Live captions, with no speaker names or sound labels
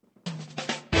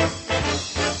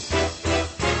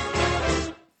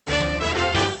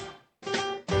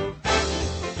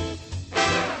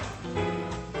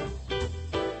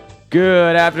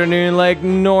Good afternoon, Lake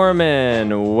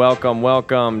Norman.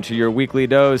 Welcome to your weekly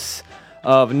dose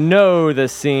of Know the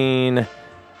Scene,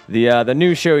 the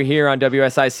new show here on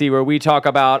WSIC where we talk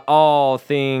about all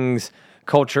things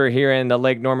culture here in the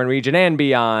Lake Norman region and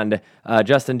beyond.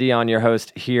 Justin Dion, your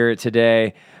host here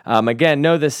today. Again,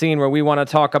 Know the Scene, where we want to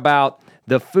talk about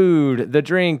the food, the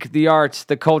drink, the arts,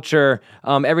 the culture,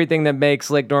 everything that makes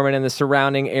Lake Norman and the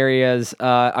surrounding areas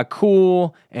a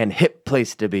cool and hip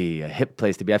place to be. I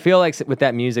feel like with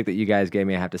that music that you guys gave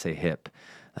me, I have to say hip.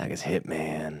 Like it's hip,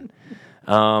 man.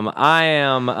 I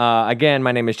am, again,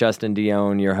 my name is Justin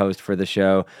Dion, your host for the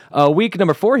show. Week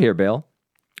number 4 here, Bill.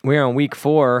 We're on week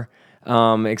 4.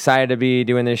 Excited to be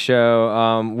doing this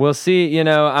show. We'll see,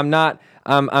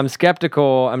 I'm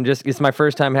skeptical. It's my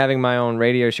first time having my own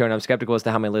radio show, and I'm skeptical as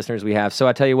to how many listeners we have. So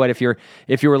I tell you what, if you're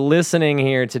listening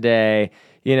here today,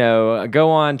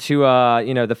 go on to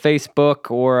the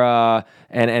Facebook or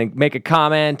and make a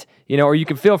comment, or you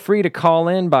can feel free to call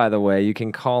in. By the way, you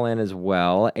can call in as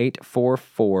well,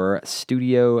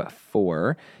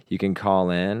 844-STUDIO-4. You can call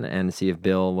in and see if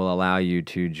Bill will allow you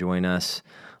to join us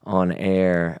on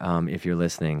air if you're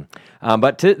listening.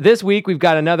 But this week, we've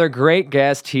got another great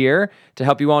guest here to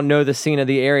help you all know the scene of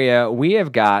the area. We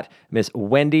have got Miss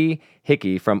Wendy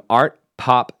Hickey from Art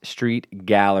Pop Street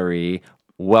Gallery.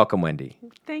 Welcome, Wendy.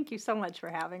 Thank you so much for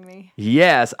having me.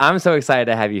 Yes, I'm so excited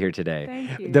to have you here today.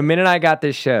 Thank you. The minute I got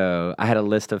this show, I had a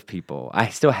list of people. I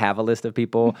still have a list of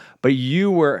people, but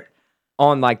you were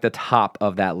on like the top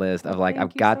of that list of like,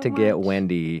 I've got to get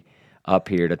Wendy up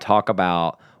here to talk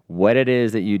about what it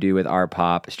is that you do with Art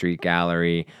Pop Street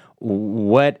Gallery,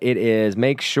 what it is,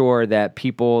 make sure that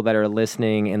people that are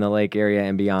listening in the Lake area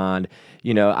and beyond,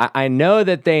 I know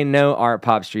that they know Art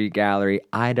Pop Street Gallery.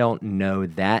 I don't know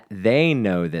that they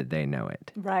know that they know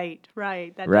it. Right.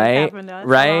 That right? does happen to us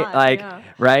right? a lot, Like, yeah.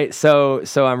 Right? So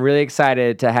I'm really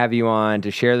excited to have you on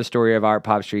to share the story of Art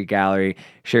Pop Street Gallery,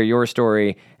 share your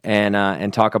story,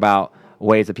 and talk about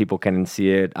ways that people can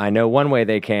see it. I know one way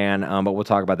they can, but we'll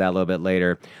talk about that a little bit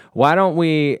later. Why don't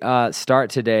we start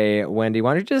today, Wendy?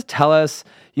 Why don't you just tell us,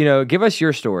 give us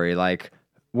your story. Like,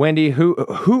 Wendy,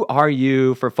 who are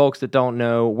you for folks that don't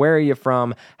know? Where are you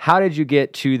from? How did you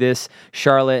get to this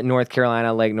Charlotte, North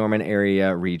Carolina, Lake Norman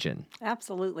area region?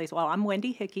 Absolutely. Well, I'm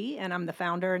Wendy Hickey, and I'm the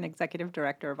founder and executive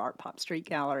director of Art Pop Street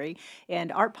Gallery.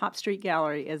 And Art Pop Street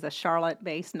Gallery is a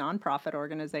Charlotte-based nonprofit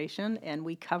organization, and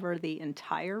we cover the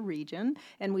entire region,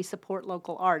 and we support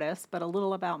local artists. But a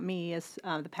little about me is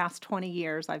the past 20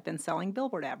 years, I've been selling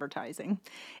billboard advertising.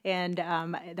 And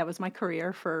that was my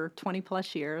career for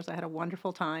 20-plus years. I had a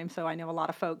wonderful time, so I know a lot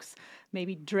of folks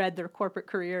maybe dread their corporate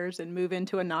careers and move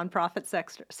into a nonprofit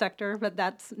sector, but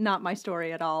that's not my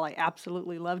story at all. I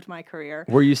absolutely loved my career.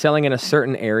 Were you selling in a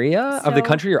certain area of the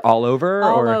country or all over?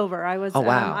 All over. I was. Oh,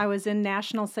 wow. I was in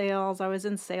national sales. I was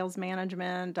in sales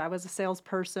management. I was a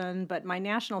salesperson. But my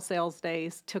national sales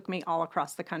days took me all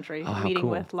across the country, meeting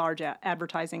with large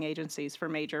advertising agencies for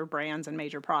major brands and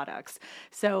major products.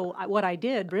 So what I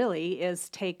did really is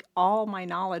take all my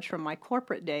knowledge from my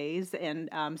corporate days and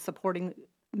supporting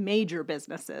major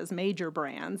businesses, major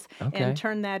brands, and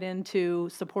turn that into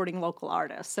supporting local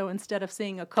artists. So instead of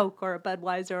seeing a Coke or a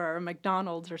Budweiser or a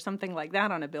McDonald's or something like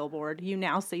that on a billboard, you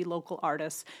now see local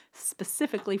artists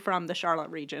specifically from the Charlotte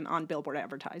region on billboard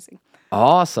advertising.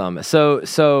 Awesome. So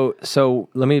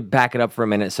let me back it up for a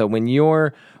minute. So when you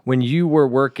were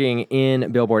working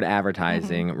in billboard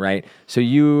advertising, right? So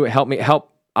you help.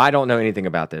 I don't know anything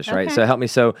about this, right? Okay. So help me.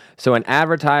 So an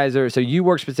advertiser, so you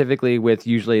work specifically with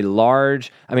usually large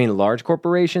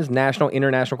corporations, national,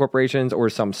 international corporations, or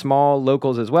some small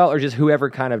locals as well, or just whoever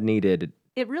kind of needed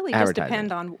It really just depends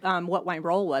on what my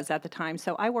role was at the time.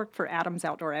 So I worked for Adams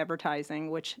Outdoor Advertising,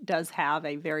 which does have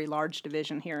a very large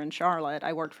division here in Charlotte.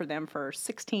 I worked for them for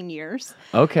 16 years.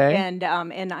 Okay. And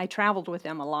I traveled with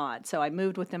them a lot. So I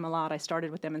moved with them a lot. I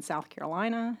started with them in South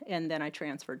Carolina, and then I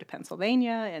transferred to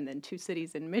Pennsylvania, and then 2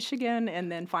 cities in Michigan, and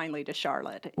then finally to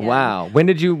Charlotte. And wow. When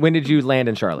did you land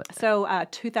in Charlotte? So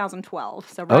 2012.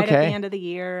 So right at the end of the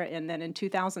year, and then in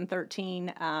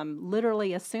 2013,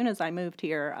 literally as soon as I moved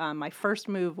here, my first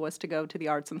move was to go to the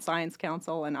Arts and Science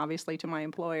Council and obviously to my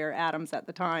employer, Adams, at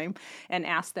the time, and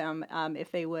ask them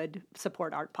if they would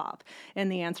support Art Pop.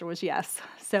 And the answer was yes.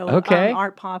 So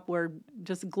Art Pop, we're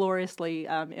just gloriously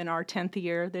in our 10th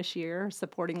year this year,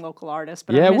 supporting local artists.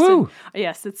 But woo!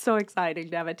 Yes, it's so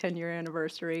exciting to have a 10-year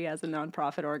anniversary as a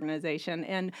nonprofit organization.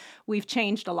 And we've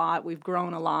changed a lot. We've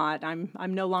grown a lot. I'm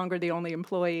no longer the only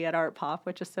employee at Art Pop,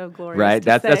 which is so glorious. Right.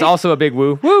 That's also a big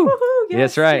woo. Woo! Woo-hoo!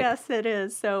 That's right. Yes, it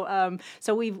is.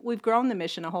 So we've grown the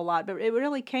mission a whole lot, but it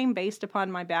really came based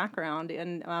upon my background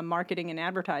in marketing and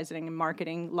advertising, and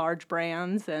marketing large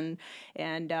brands and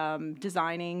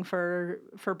designing for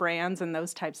brands and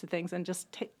those types of things, and just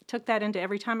took that into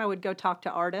every time I would go talk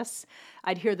to artists.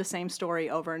 I'd hear the same story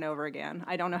over and over again.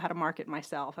 I don't know how to market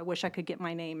myself. I wish I could get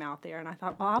my name out there. And I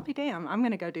thought, well, I'll be damned. I'm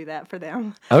going to go do that for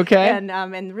them. Okay.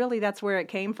 And really that's where it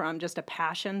came from, just a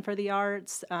passion for the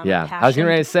arts. Yeah. I was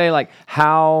going to say, like,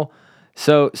 how...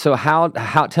 So how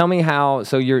tell me how,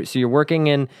 so you're working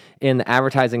in the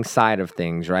advertising side of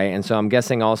things, right? And so I'm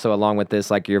guessing also along with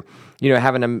this, like you're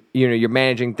you're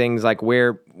managing things like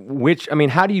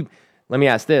how do you, let me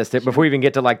ask this before we even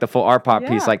get to like the full art pop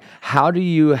piece, like how do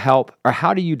you help, or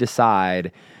how do you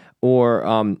decide,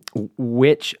 or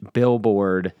which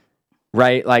billboard,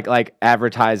 right? Like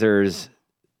advertisers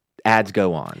ads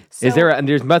go on? So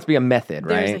there must be a method,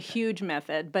 right? There's a huge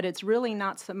method, but it's really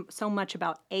not so much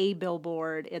about a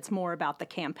billboard. It's more about the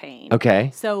campaign. Okay.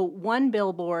 So one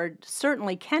billboard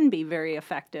certainly can be very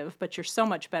effective, but you're so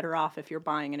much better off if you're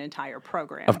buying an entire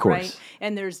program. Of course. Right?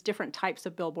 And there's different types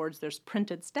of billboards. There's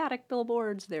printed static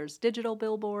billboards. There's digital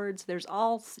billboards. There's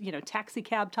all, taxi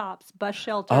cab tops, bus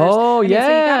shelters. Oh, yeah.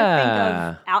 So you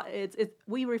got to think of,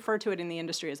 we refer to it in the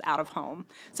industry as out of home.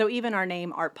 So even our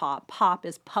name, Art Pop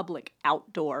is public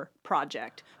outdoor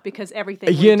project, because everything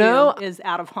we do is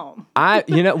out of home.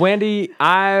 Wendy,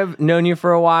 I've known you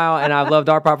for a while, and I've loved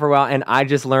Art Pop for a while, and I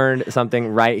just learned something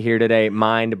right here today.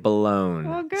 Mind blown.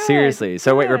 Oh, good. Seriously.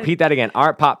 So wait, repeat that again.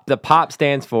 Art Pop. The pop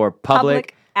stands for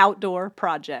public outdoor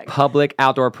project. Public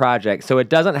outdoor project. So it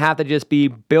doesn't have to just be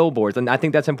billboards. And I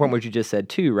think that's important what you just said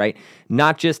too, right?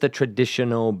 Not just the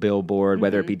traditional billboard,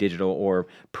 whether it be digital or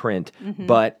print,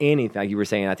 but anything. Like you were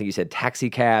saying, I think you said taxi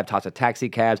cab, talks of taxi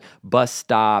cabs, bus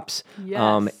stops,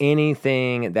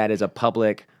 anything that is a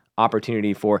public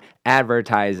opportunity for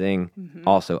advertising,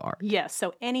 also art. Yes.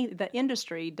 So the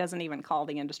industry doesn't even call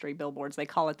the industry billboards. They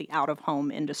call it the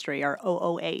out-of-home industry, or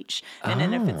OOH. And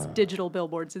then if it's digital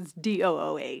billboards, it's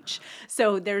DOOH.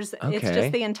 So it's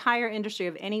just the entire industry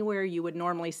of anywhere you would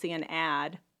normally see an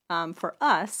ad. For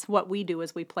us, what we do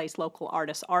is we place local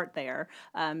artists' art there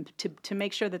to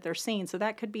make sure that they're seen. So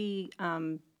that could be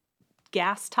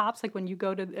gas tops, like when you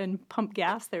go to and pump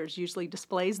gas, there's usually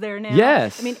displays there now.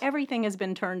 Yes. I mean, everything has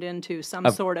been turned into some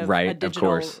sort of a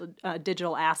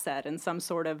digital asset and some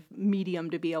sort of medium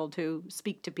to be able to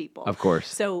speak to people. Of course.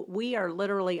 So we are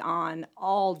literally on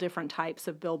all different types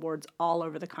of billboards all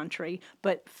over the country,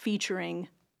 but featuring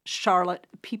Charlotte,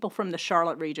 people from the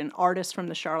Charlotte region, artists from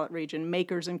the Charlotte region,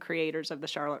 makers and creators of the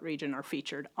Charlotte region are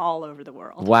featured all over the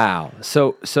world. Wow.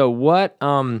 So what,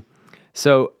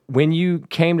 so when you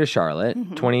came to Charlotte,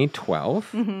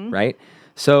 2012, right?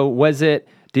 So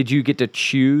did you get to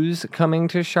choose coming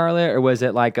to Charlotte, or was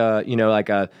it like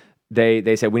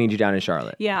they said, we need you down in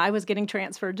Charlotte? Yeah, I was getting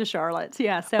transferred to Charlotte.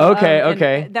 Yeah. So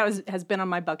okay. That has been on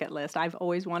my bucket list. I've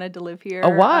always wanted to live here. Oh,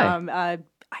 why?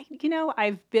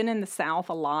 I've been in the South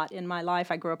a lot in my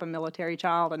life. I grew up a military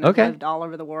child and I've lived all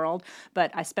over the world, but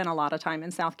I spent a lot of time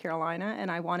in South Carolina, and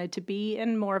I wanted to be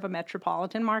in more of a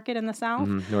metropolitan market in the South.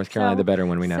 North Carolina, the better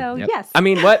one we know. So, yes. I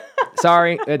mean, what?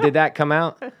 Sorry, did that come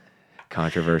out?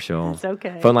 Controversial. It's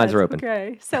okay. Phone lines are open.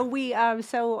 Okay. So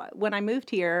so when I moved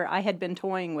here, I had been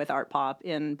toying with Art Pop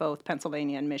in both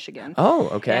Pennsylvania and Michigan. Oh,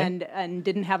 okay. And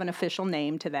didn't have an official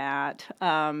name to that.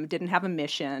 Didn't have a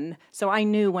mission. So I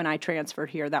knew when I transferred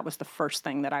here, that was the first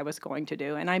thing that I was going to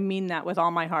do. And I mean that with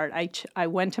all my heart. I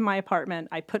went to my apartment,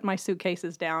 I put my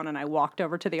suitcases down, and I walked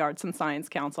over to the Arts and Science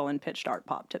Council and pitched Art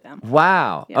Pop to them.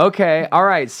 Wow. Yeah. Okay. All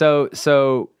right. So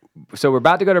we're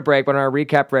about to go to break, but I want to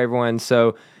recap for everyone.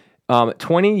 So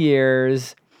 20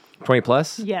 years, 20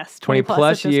 plus? Yes, 20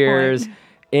 plus years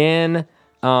in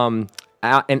an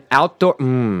outdoor.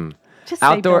 Just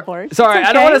outdoor. Say billboards. Sorry, okay.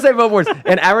 I don't want to say billboards.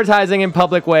 And advertising in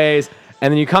public ways.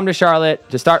 And then you come to Charlotte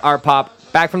to start Art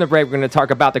Pop. Back from the break, we're going to talk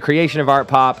about the creation of Art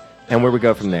Pop and where we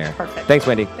go from there. Perfect. Thanks,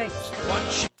 Wendy.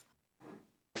 Thanks.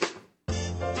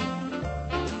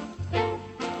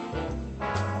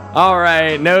 All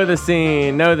right, know the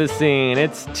scene.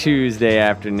 It's Tuesday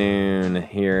afternoon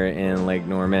here in Lake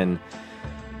Norman.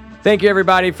 Thank you,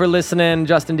 everybody, for listening.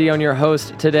 Justin Dion, your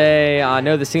host today.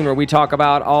 Know the scene, where we talk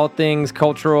about all things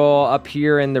cultural up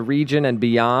here in the region and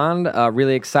beyond.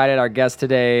 Really excited. Our guest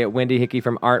today, Wendy Hickey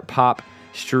from Art Pop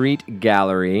Street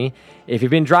Gallery. If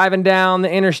you've been driving down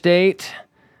the interstate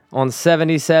on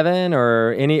 77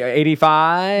 or any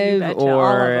 85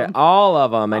 or all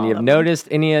of them, and you've noticed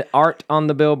any art on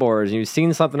the billboards, and you've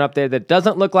seen something up there that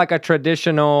doesn't look like a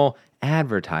traditional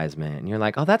advertisement, and you're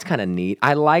like, oh, that's kind of neat.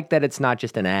 I like that it's not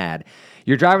just an ad.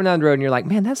 You're driving down the road and you're like,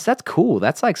 man, that's cool.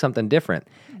 That's like something different.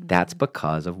 That's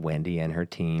because of Wendy and her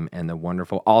team and the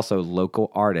wonderful also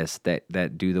local artists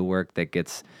that do the work that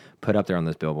gets put up there on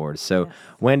those billboards. So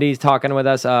Wendy's talking with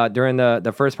us during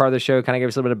the first part of the show, kind of gave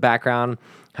us a little bit of background,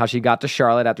 how she got to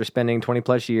Charlotte after spending 20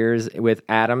 plus years with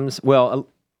Adams. Well,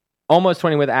 almost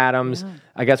 20 with Adams,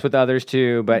 I guess with others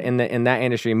too, but in that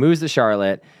industry, moves to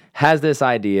Charlotte, has this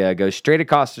idea, goes straight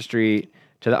across the street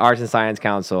to the Arts and Science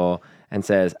Council and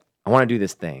says, I want to do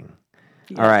this thing.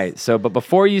 Yes. All right. So, but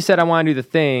before you said I want to do the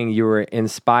thing, you were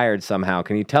inspired somehow.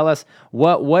 Can you tell us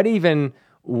what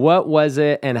was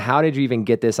it, and how did you even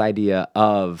get this idea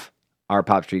of Art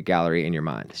Pop Street Gallery in your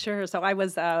mind? Sure. So I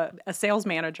was a sales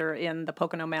manager in the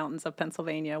Pocono Mountains of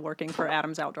Pennsylvania, working for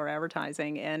Adams Outdoor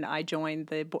Advertising, and I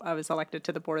was elected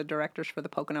to the board of directors for the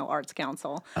Pocono Arts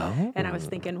Council. Oh. And I was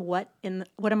thinking, what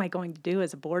am I going to do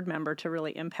as a board member to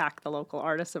really impact the local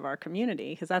artists of our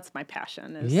community? Because that's my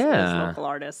passion, is local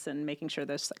artists and making sure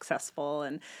they're successful.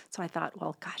 And so I thought,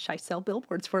 well, gosh, I sell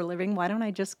billboards for a living. Why don't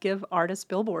I just give artists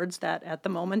billboards that at the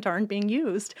moment aren't being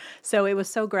used? So it was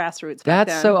so grassroots back then.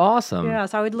 That's so awesome. Yeah,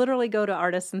 so I would literally go to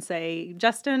artists and say,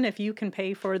 Justin, if you can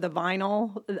pay for the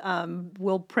vinyl,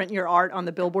 we'll print your art on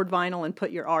the billboard vinyl and put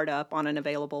your art up on an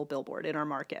available billboard in our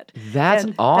market. That's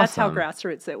awesome. That's how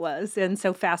grassroots it was. And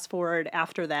so fast forward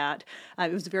after that,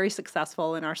 it was very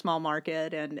successful in our small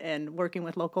market and working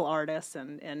with local artists.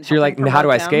 And so you're like, how do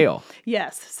I scale?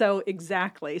 Yes, so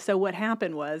exactly. So what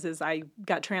happened is I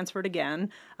got transferred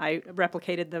again. I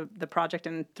replicated the project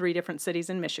in 3 different cities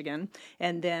in Michigan.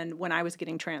 And then when I was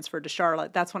getting transferred to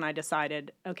Charlotte, that's when I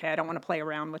decided, okay, I don't want to play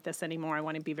around with this anymore. I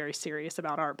want to be very serious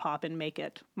about art pop and make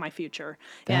it my future.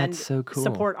 That's so cool.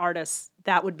 Support artists.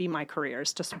 That would be my career,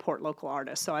 is to support local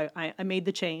artists. So I made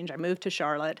the change. I moved to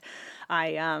Charlotte.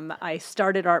 I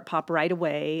started Art Pop right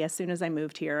away as soon as I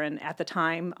moved here. And at the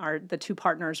time, the 2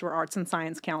 partners were Arts and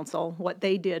Science Council. What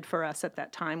they did for us at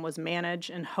that time was manage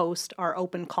and host our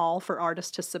open call for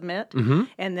artists to submit. Mm-hmm.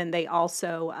 And then they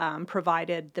also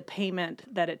provided the payment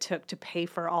that it took to pay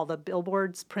for all the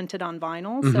billboards printed on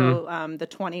vinyl. Mm-hmm. So the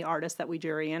 20 artists that we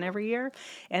jury in every year.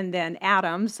 And then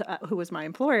Adams, who was my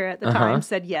employer at the time,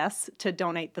 said yes to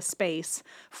donate the space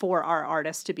for our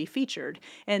artists to be featured.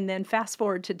 And then fast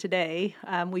forward to today,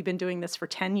 we've been doing this for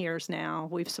 10 years now.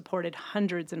 We've supported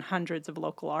hundreds and hundreds of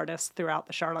local artists throughout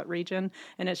the Charlotte region,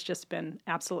 and it's just been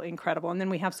absolutely incredible. And then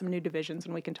we have some new divisions,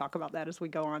 and we can talk about that as we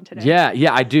go on today.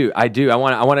 Yeah, I do. I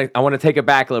want to take it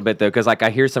back a little bit though, because like I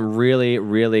hear some really,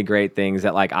 really great things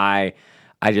that like I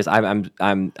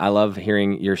love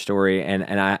hearing your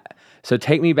story, so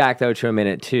take me back though to a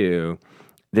minute too.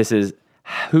 This is,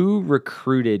 who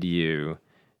recruited you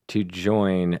to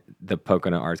join the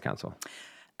Pocono Arts Council?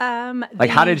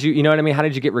 How did you know what I mean? How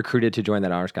did you get recruited to join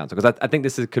that Arts Council? Because I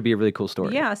think could be a really cool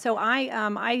story. Yeah, so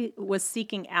I was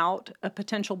seeking out a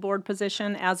potential board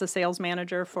position as a sales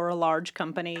manager for a large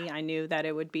company. I knew that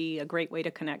it would be a great way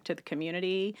to connect to the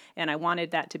community, and I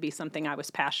wanted that to be something I was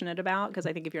passionate about, because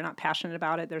I think if you're not passionate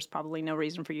about it, there's probably no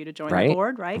reason for you to join the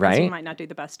board, right? Because you might not do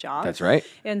the best job. That's right.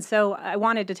 And so I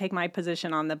wanted to take my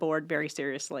position on the board very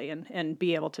seriously and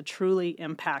be able to truly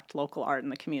impact local art in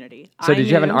the community. So did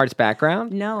you have an arts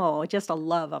background? No, just a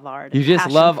love of art. You just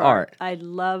love art. I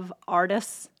love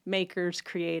artists, makers,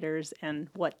 creators, and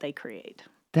what they create.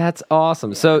 That's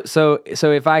awesome. Yeah. So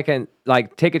if I can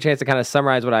like take a chance to kind of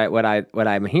summarize what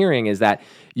I'm hearing is that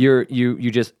you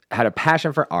just had a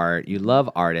passion for art. You love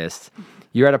artists.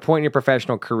 You're at a point in your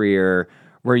professional career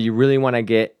where you really want to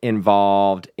get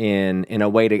involved in a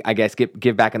way to, I guess,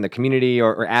 give back in the community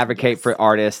or advocate for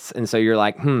artists. And so you're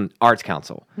like, Arts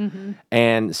Council. Mm-hmm.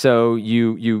 And so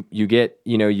you get,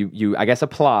 you I guess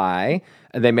apply.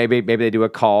 They maybe they do a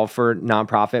call for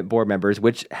nonprofit board members,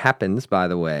 which happens, by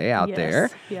the way, out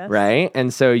there, right?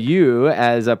 And so you,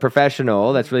 as a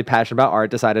professional that's really passionate about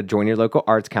art, decide to join your local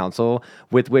arts council,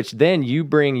 with which then you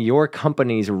bring your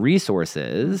company's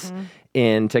resources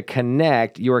in to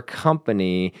connect your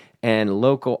company and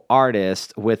local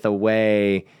artists with a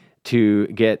way to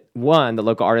get, one, the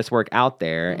local artist work out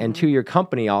there, and 2, your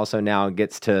company also now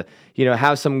gets to,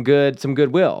 have some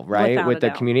goodwill, right? Without with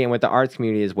the community and with the arts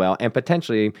community as well. And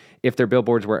potentially, if their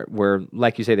billboards were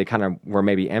like you say, they kind of were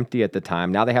maybe empty at the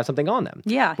time, now they have something on them.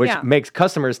 Yeah. Which makes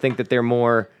customers think that they're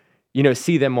more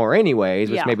see them more anyways,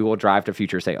 which Yeah. maybe will drive to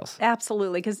future sales.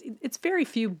 Absolutely, because it's very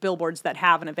few billboards that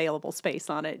have an available space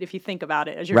on it. If you think about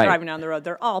it, as you're Right. driving down the road,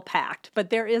 they're all packed. But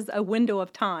there is a window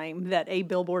of time that a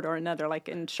billboard or another, like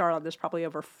in Charlotte, there's probably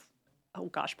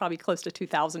probably close to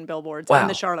 2,000 billboards Wow. in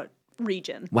the Charlotte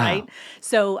region, Wow. right?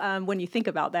 So when you think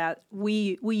about that,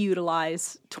 we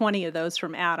utilize 20 of those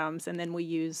from Adams, and then we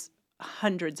use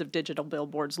hundreds of digital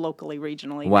billboards locally,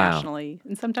 regionally, Wow. nationally,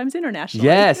 and sometimes internationally.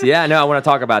 Yes, yeah, no, I want to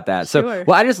talk about that. So, Sure.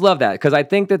 well, I just love that because I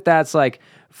think that that's like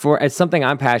it's something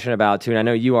I'm passionate about too, and I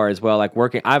know you are as well. Like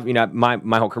working,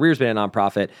 my whole career's been a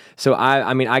nonprofit, so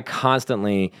I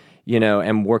constantly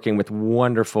am working with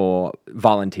wonderful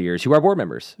volunteers who are board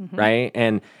members, right?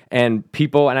 And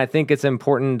people, and I think it's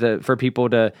important for people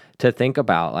to think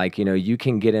about, like, you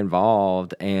can get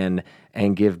involved and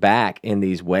give back in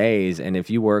these ways. And if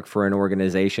you work for an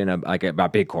organization like a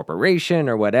big corporation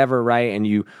or whatever, right, and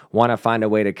you want to find a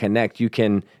way to connect, you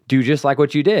can do just like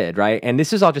what you did, right? And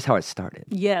this is all just how it started.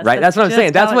 Yes, right. That's what I'm just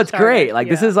saying. That's how it what's started. great. Like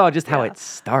this Yeah. is all just how Yeah. it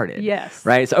started. Yes.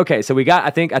 Right. So okay. So I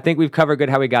think we've covered good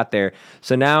how we got there.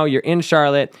 So now you're in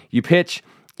Charlotte. You pitch.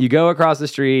 You go across the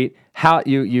street. How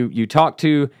you talk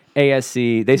to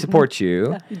ASC. They support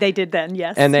you. They did then,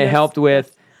 yes. And they yes, helped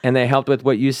with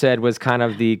what you said was kind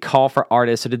of the call for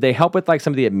artists. So did they help with like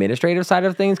some of the administrative side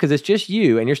of things? Because it's just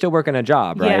you and you're still working a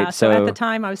job, right? Yeah, so at the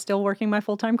time I was still working my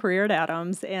full-time career at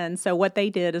Adams. And so what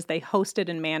they did is they hosted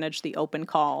and managed the open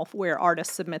call where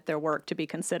artists submit their work to be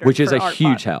considered Which is for a Art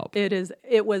huge Pop. help.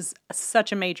 It was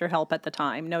such a major help at the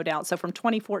time, no doubt. So from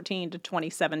 2014 to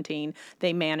 2017,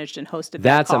 they managed and hosted that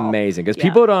That's call. amazing because Yeah.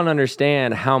 people don't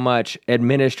understand how much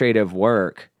administrative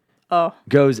work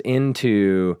goes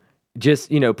into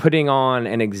just, putting on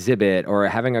an exhibit or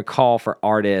having a call for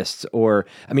artists or,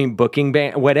 booking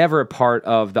band, whatever part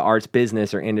of the arts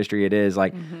business or industry it is,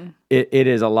 like it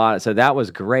is a lot. So that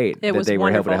was great It that was they were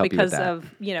able to wonderful help because you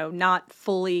with that. of, not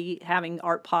fully having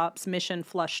Art Pop's mission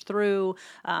flushed through,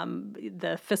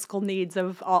 the fiscal needs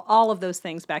of all of those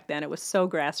things back then. It was so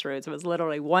grassroots. It was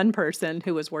literally one person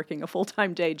who was working a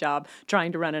full-time day job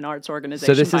trying to run an arts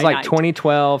organization. So this is by like night.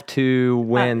 2012 to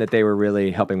when that they were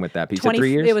really helping with that piece.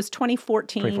 3 years? It was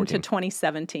 2014 to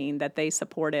 2017 that they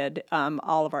supported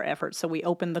all of our efforts. So we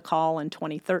opened the call in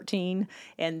 2013,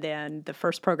 and then the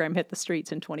first program hit the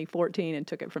streets in 2014 and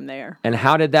took it from there. And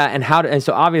how did that, and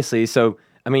so obviously,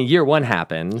 year one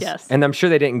happens. Yes. And I'm sure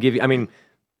they didn't give you,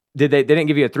 they didn't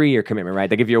give you a 3-year commitment, right?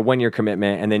 They give you a 1-year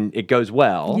commitment and then it goes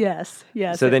well. Yes.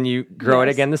 So then you grow it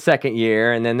yes. again the second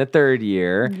year and then the third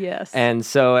year. Yes. And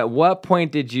so at what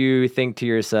point did you think to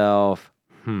yourself,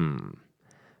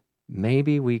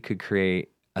 maybe we could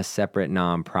create a separate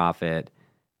nonprofit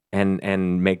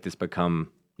and make this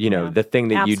become, the thing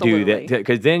that absolutely. you do?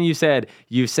 Because then you said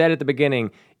at the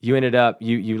beginning, you ended up,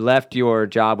 you left your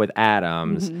job with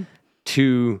Adams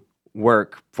to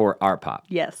work for Art Pop.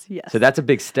 Yes. So that's a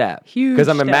big step. Huge Because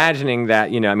I'm step. imagining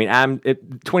that, I'm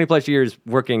 20 plus years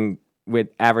working with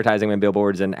advertising and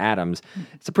billboards and Adams.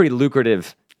 It's a pretty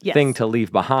lucrative Yes. thing to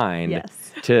leave behind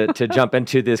Yes. to jump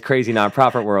into this crazy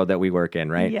nonprofit world that we work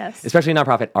in, right? Yes. Especially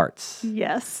nonprofit arts.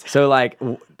 Yes. So like,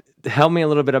 help me a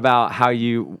little bit about how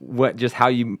you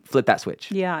flip that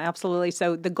switch. Yeah, absolutely.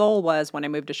 So the goal was when I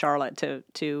moved to Charlotte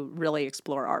to really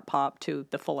explore Art Pop to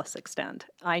the fullest extent.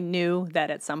 I knew that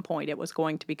at some point it was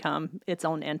going to become its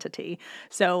own entity.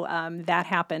 So that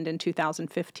happened in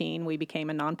 2015. We became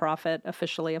a nonprofit,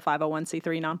 officially a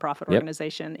 501c3 nonprofit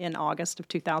organization in August of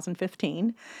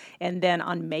 2015. And then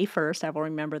on May 1st, I will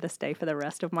remember this day for the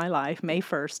rest of my life, May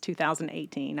 1st,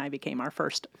 2018, I became our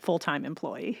first full-time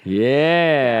employee.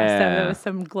 Yeah. So it was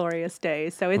some glorious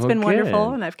days. So it's Well, been wonderful,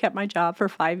 good. and I've kept my job for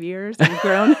 5 years and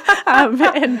grown the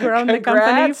company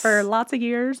Congrats. for lots of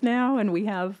years now. And we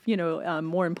have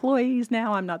more employees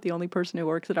now. I'm not the only person who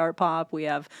works at Art Pop. We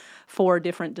have 4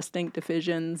 different distinct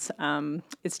divisions.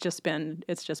 It's just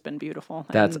been beautiful.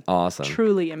 That's and awesome.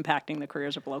 Truly impacting the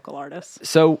careers of local artists.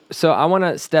 So I want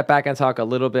to step back and talk a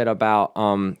little bit about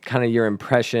kind of your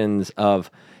impressions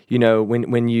of,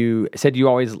 when you said you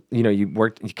always,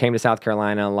 you came to South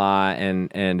Carolina a lot,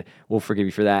 and we'll forgive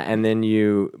you for that. And then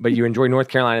but you enjoy North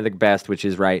Carolina the best, which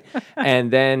is right.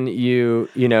 And then you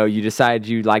decided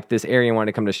you liked this area and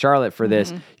wanted to come to Charlotte for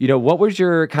this. What was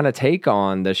your kind of take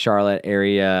on the Charlotte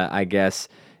area, I guess,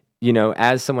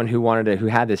 as someone who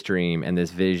had this dream and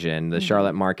this vision, the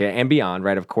Charlotte market and beyond,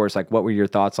 right? Of course, like what were your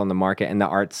thoughts on the market and the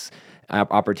arts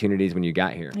opportunities when you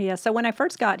got here? Yeah, so when I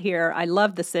first got here, I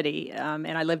loved the city,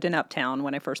 and I lived in Uptown.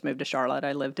 When I first moved to Charlotte,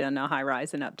 I lived in a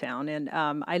high-rise in Uptown, and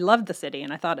I loved the city,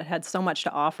 and I thought it had so much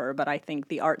to offer, but I think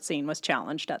the art scene was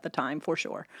challenged at the time, for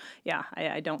sure. Yeah,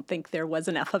 I don't think there was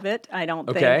enough of it. I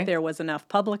don't think there was enough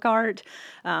public art.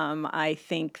 I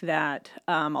think that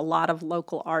a lot of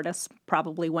local artists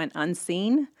probably went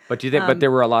unseen. But do you think? But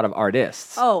there were a lot of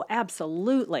artists. Oh,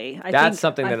 absolutely. That's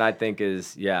something that I think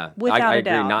is, without I a agree.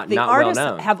 doubt. Not the well artists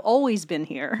known. have always been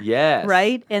here. Yes.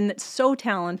 Right, and so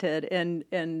talented and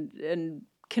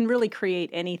can really create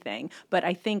anything. But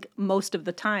I think most of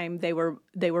the time they were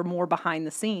more behind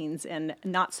the scenes and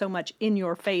not so much in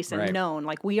your face and known.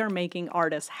 Like, we are making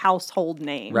artists household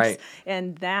names. Right.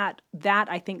 And that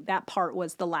I think that part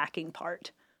was the lacking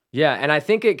part. Yeah, and I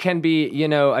think it can be,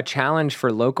 a challenge for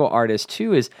local artists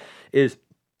too.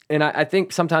 And I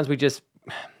think sometimes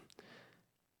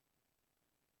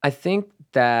I think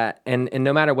that, and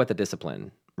no matter what the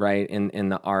discipline, right, in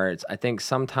the arts, I think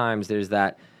sometimes there's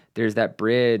that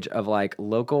bridge of like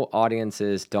local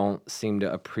audiences don't seem to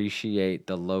appreciate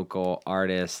the local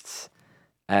artists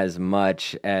as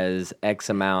much as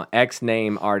X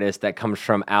name artist that comes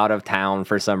from out of town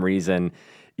for some reason.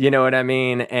 You know what I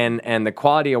mean? And the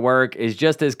quality of work is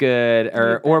just as good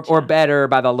or better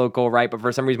by the local, right? But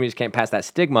for some reason, we just can't pass that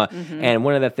stigma. Mm-hmm. And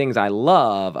one of the things I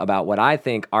love about what I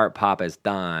think Art Pop has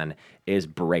done is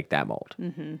break that mold.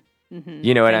 Mm-hmm. Mm-hmm.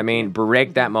 You know what I mean?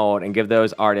 Break that mold and give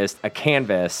those artists a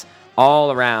canvas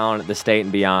all around the state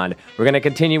and beyond. We're going to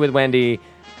continue with Wendy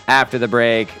after the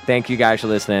break. Thank you guys for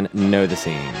listening. Know the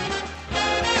Scene.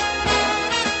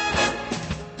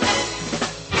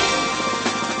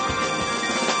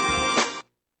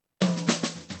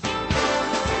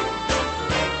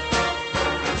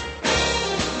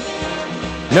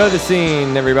 Know the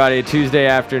Scene, everybody. Tuesday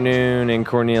afternoon in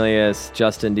Cornelius.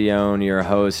 Justin Dion, your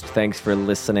host. Thanks for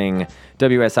listening.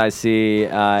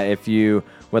 WSIC. If you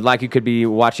would like, you could be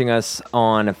watching us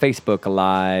on Facebook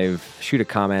Live. Shoot a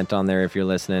comment on there if you're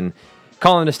listening.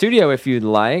 Call in the studio if you'd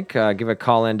like. Give a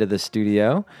call into the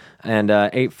studio. And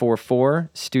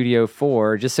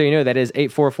 844-STUDIO-4. Just so you know, that is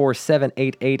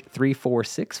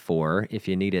 844-788-3464 if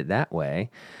you need it that way.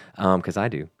 Because I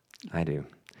do.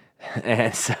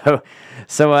 And so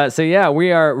yeah,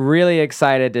 we are really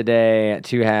excited today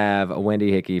to have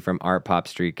Wendy Hickey from Art Pop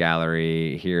Street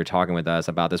Gallery here talking with us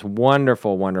about this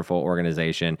wonderful, wonderful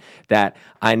organization that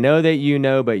I know that you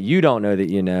know, but you don't know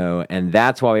that you know, and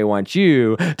that's why we want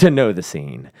you to know the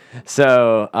scene.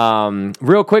 So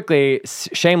real quickly,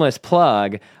 shameless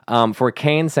plug for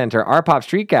Kane Center, Art Pop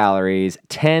Street Gallery's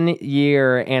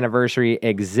 10-year anniversary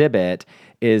exhibit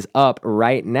is up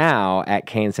right now at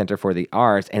Kane Center for the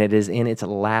Arts, and it is in its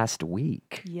last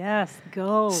week. Yes,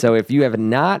 go. So if you have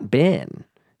not been,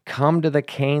 come to the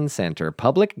Kane Center.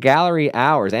 Public gallery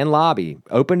hours and lobby,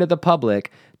 open to the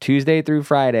public, Tuesday through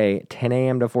Friday, 10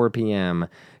 a.m. to 4 p.m.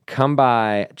 Come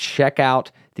by, check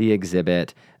out the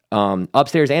exhibit.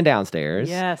 Upstairs and downstairs.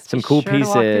 Yes, some cool sure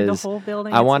pieces. To walk through the whole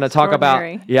building. I want to talk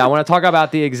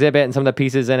about the exhibit and some of the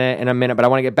pieces in it in a minute, but I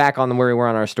want to get back on where we were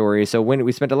on our story. So when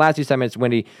we spent the last 2 segments,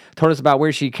 Wendy told us about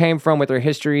where she came from with her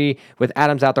history with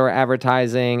Adams Outdoor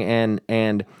Advertising and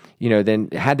then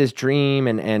had this dream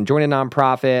and joined a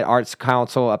nonprofit, Arts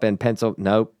Council up in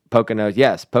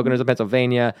Poconos of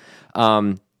Pennsylvania,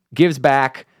 gives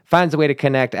back, finds a way to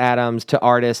connect Adams to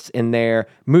artists in there,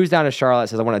 moves down to Charlotte,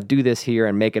 says, I want to do this here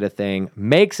and make it a thing,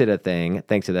 makes it a thing,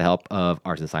 thanks to the help of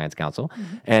Arts and Science Council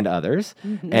and others,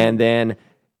 and then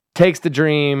takes the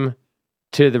dream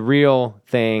to the real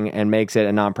thing and makes it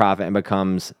a nonprofit and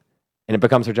it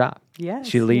becomes her job. Yes,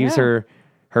 she leaves her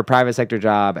private sector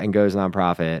job and goes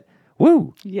nonprofit.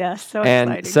 Woo! Yes, so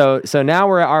and exciting. So now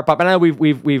we're at Art Pop. And I know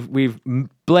we've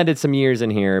blended some years in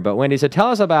here, but Wendy, so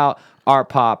tell us about Art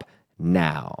Pop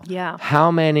now. Yeah. How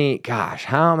many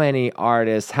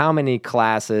artists, how many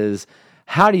classes,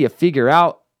 how do you figure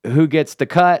out who gets the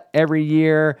cut every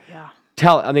year? Yeah.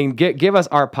 Give us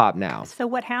Art Pop now. So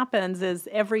what happens is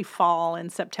every fall in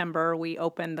September, we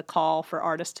open the call for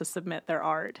artists to submit their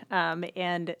art.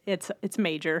 And it's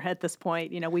major at this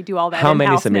point. We do all that How in-house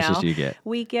many submissions now. do you get?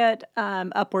 We get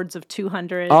upwards of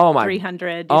 200,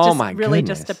 300. It really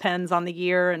just depends on the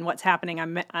year and what's happening.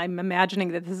 I'm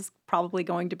imagining that this is probably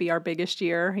going to be our biggest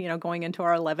year, going into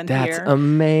our 11th year. That's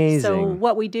amazing. So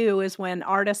what we do is when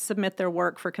artists submit their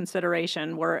work for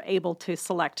consideration, we're able to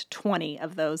select 20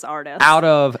 of those artists. out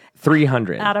of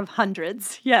 300. Out of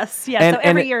hundreds. Yes. So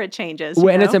every year it changes.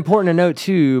 And it's important to note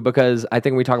too, because I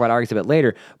think we talk about our exhibit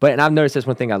later, and I've noticed this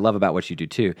one thing I love about what you do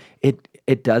too.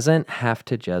 It doesn't have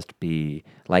to just be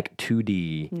like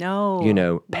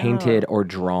 2D, painted or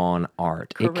drawn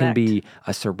art. Correct. It can be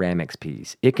a ceramics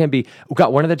piece. It can be, we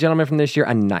got one of the gentlemen from this year,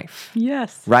 a knife.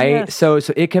 Yes. Right? Yes. So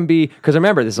it can be, because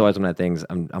remember, this is always one of the things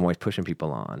I'm always pushing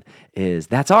people on, is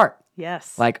that's art.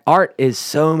 Yes. Like art is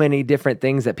so many different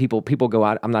things that people go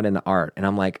out, I'm not into art. And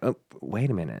I'm like, oh, wait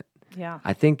a minute. Yeah.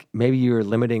 I think maybe you're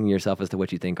limiting yourself as to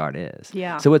what you think art is.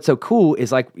 Yeah. So what's so cool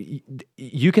is like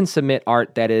you can submit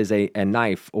art that is a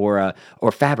knife or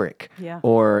fabric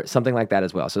or something like that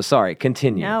as well. So sorry,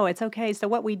 continue. No, it's okay. So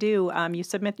what we do, you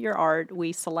submit your art.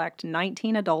 We select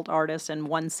 19 adult artists and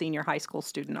 1 senior high school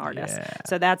student artist. Yeah.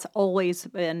 So that's always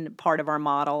been part of our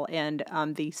model. And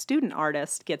the student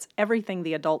artist gets everything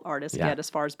the adult artists get as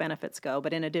far as benefits go.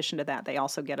 But in addition to that, they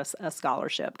also get a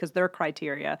scholarship because their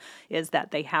criteria is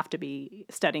that they have to be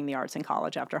studying the arts in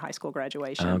college after high school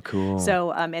graduation. Oh, cool.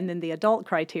 So, and then the adult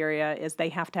criteria is they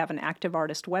have to have an active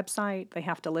artist website, they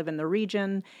have to live in the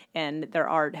region, and their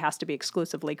art has to be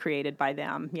exclusively created by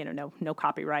them. No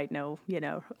copyright, no,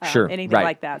 anything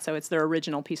like that. So it's their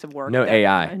original piece of work. No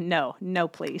AI. No,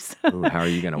 please. Ooh, how are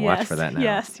you going to watch for that now?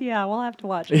 Yes, we'll have to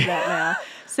watch for that now.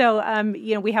 So,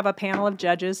 we have a panel of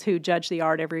judges who judge the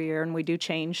art every year, and we do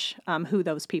change who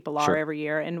those people are every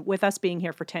year. And with us being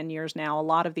here for 10 years now, a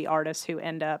lot of the artists who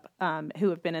end up who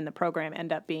have been in the program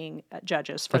end up being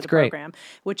judges for the program,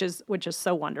 which is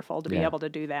so wonderful to be able to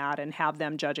do that and have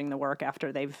them judging the work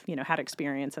after they've had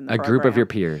experience in the program. A group of your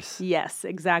peers. Yes,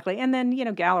 exactly. And then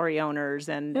gallery owners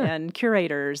and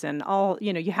curators and all.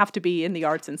 You have to be in the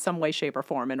arts in some way, shape, or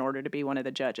form in order to be one of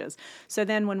the judges. So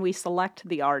then when we select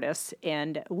the artists,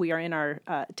 and we are in our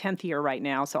 10th year right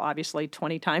now, so obviously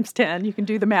 20 times 10, you can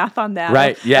do the math on that.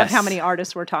 Right. Yes. Of how many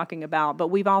artists we're talking about. But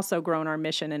we've also grown our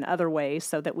mission in other ways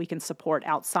so that we can support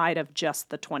outside of just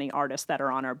the 20 artists that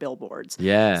are on our billboards.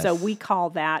 Yes. So we call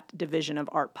that division of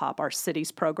Art Pop our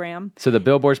Cities program. So the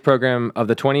billboards program of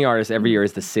the 20 artists every year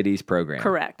is the Cities program.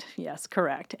 Correct. Yes,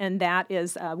 correct. And that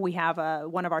is, we have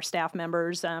one of our staff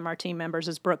members, our team members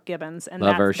is Brooke Gibbons. And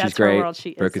Love her. She's great. Her world.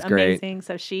 She Brooke is amazing. Great.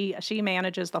 So she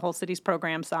manages the whole Cities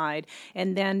program side.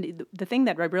 And then the thing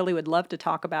that I really would love to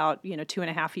talk about,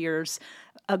 2.5 years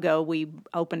ago, we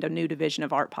opened a new division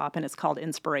of Art Pop, and it's called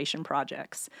Inspiration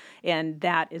Projects. And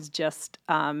that is just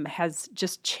has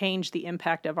just changed the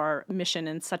impact of our mission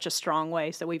in such a strong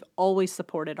way. So we've always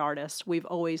supported artists. We've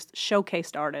always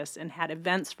showcased artists and had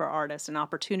events for artists and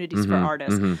opportunities for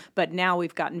artists. But now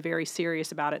we've gotten very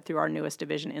serious about it through our newest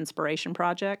division, Inspiration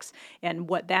Projects. And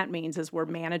what that means is we're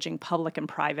managing public and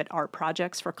private art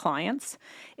projects for clients.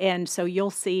 And so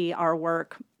you'll see our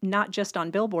work not just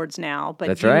on billboards now,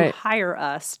 but hire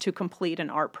us to complete an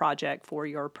art project for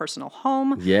your personal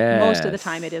home. Yes. Most of the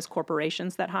time it is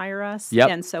corporations that hire us. Yep.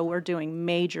 And so we're doing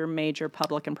major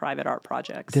public and private art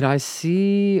projects. Did I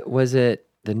see, was it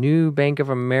the new Bank of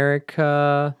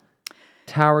America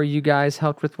tower you guys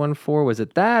helped with one for? Was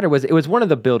it that, or was it was one of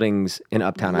the buildings in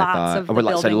Uptown? Lots I thought. of the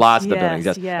buildings. Lots of the buildings.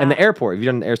 Yes. Yeah. And the airport. Have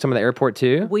you done some of the airport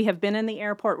too? We have been in the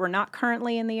airport. We're not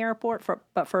currently in the airport,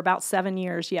 but for about 7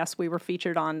 years, yes, we were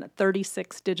featured on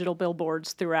 36 digital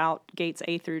billboards throughout gates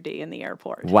A through D in the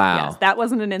airport. Wow. Yes, that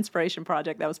wasn't an inspiration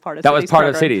project. That was part of that Cities was part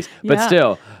program. of Cities, but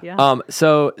still. Yeah.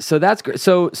 So that's great.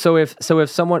 So if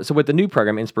someone, so with the new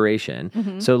program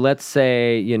Inspiration, so let's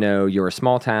say you're a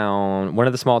small town, one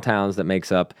of the small towns that makes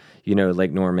up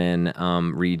Lake Norman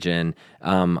region,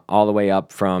 all the way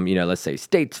up from let's say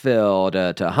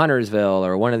Statesville to Huntersville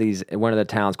or one of the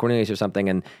towns, Cornelius or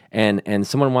something, and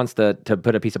someone wants to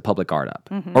put a piece of public art up,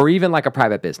 or even like a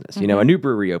private business, a new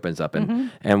brewery opens up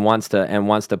and wants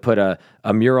to put a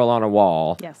mural on a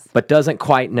wall, but doesn't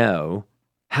quite know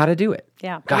how to do it.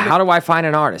 Yeah. God, how do I find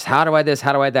an artist? How do I this?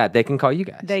 How do I that? They can call you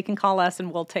guys. They can call us,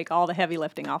 and we'll take all the heavy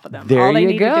lifting off of them. There all they you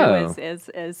need go. to do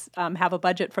is have a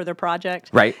budget for their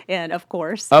project, right? And of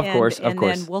course, and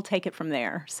then we'll take it from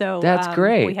there. So that's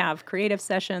great. We have creative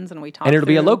sessions, and we talk. And it'll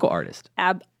be a local artist.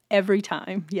 Every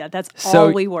time. Yeah, that's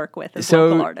all we work with is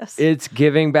local artists. It's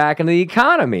giving back into the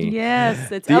economy.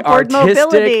 Yes, it's the upward artistic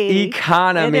mobility.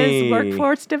 economy. It is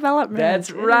workforce development.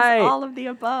 That's right. It is all of the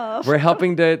above. We're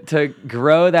helping to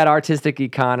grow that artistic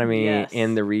economy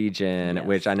in the region,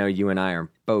 which I know you and I are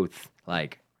both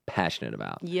passionate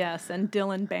about. Yes, and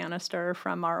Dylan Bannister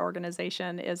from our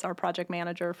organization is our project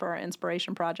manager for our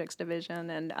Inspiration Projects division,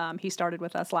 and he started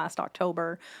with us last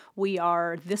October. We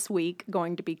are this week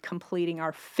going to be completing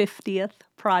our 50th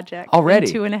project already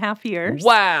in 2.5 years.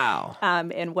 Wow!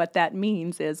 And what that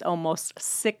means is almost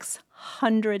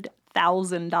 600,000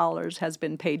 $600,000 has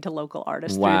been paid to local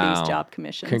artists through these job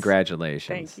commissions.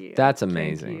 Congratulations. Thank you. That's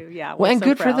amazing. Thank you. Yeah. Well, and so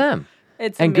good proud. for them.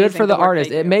 It's and good for the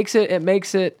artist. It makes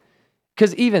it,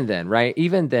 because even then, right?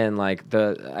 Even then, like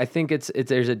I think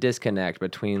there's a disconnect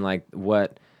between like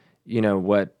what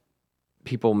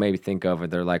people maybe think of, or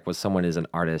they're like, well, someone is an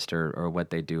artist or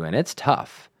what they do. And it's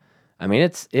tough. I mean,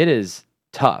 it is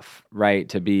tough, right?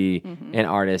 To be an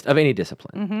artist of any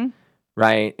discipline,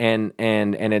 right? And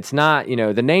it's not,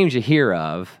 the names you hear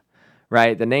of,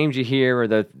 right? The names you hear are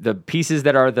the pieces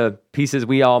that are the pieces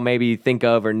we all maybe think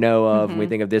of or know of when we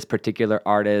think of this particular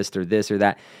artist or this or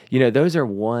that. Those are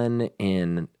one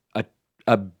in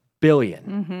a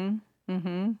billion.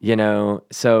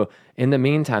 So in the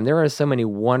meantime, there are so many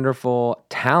wonderful,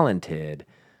 talented,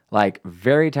 like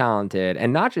very talented,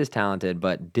 and not just talented,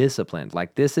 but disciplined.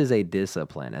 Like this is a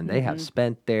discipline, and they have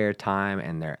spent their time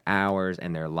and their hours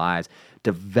and their lives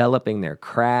developing their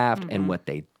craft and what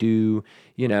they do,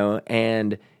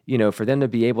 and, for them to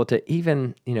be able to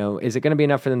even, is it going to be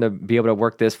enough for them to be able to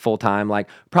work this full time? Like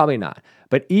probably not.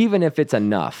 But even if it's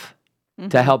enough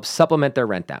to help supplement their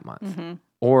rent that month,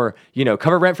 or,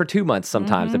 cover rent for 2 months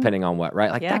sometimes, depending on what, right?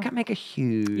 Like that can make a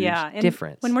huge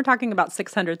difference. When we're talking about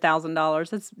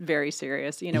 $600,000, it's very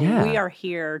serious. We are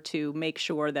here to make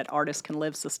sure that artists can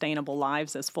live sustainable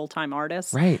lives as full-time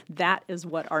artists. Right. That is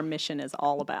what our mission is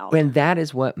all about. And that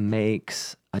is what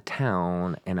makes a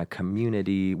town and a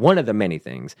community, one of the many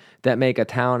things that make a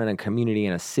town and a community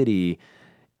and a city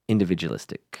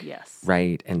individualistic,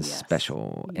 right, and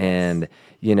special, and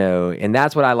and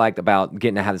that's what I liked about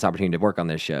getting to have this opportunity to work on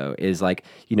this show is like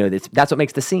that's what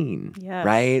makes the scene,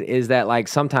 right? Is that like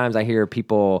sometimes I hear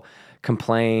people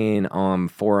complain on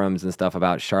forums and stuff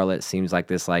about Charlotte seems like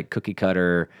this like cookie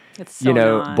cutter,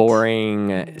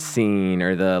 boring scene,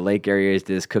 or the Lake area is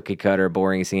this cookie cutter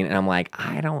boring scene, and I'm like,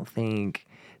 I don't think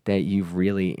that you've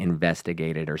really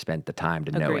investigated or spent the time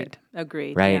to know it.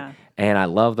 Agreed. Right? Yeah. And I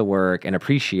love the work and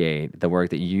appreciate the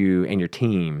work that you and your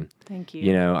team, Thank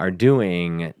you. Are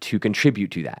doing to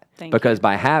contribute to that. Because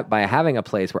by having a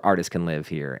place where artists can live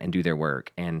here and do their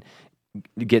work and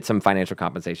get some financial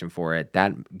compensation for it,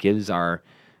 that gives our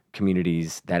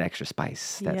communities that extra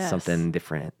spice. That's something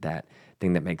different. That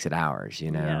thing that makes it ours.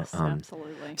 Yes,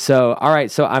 absolutely. So, all right.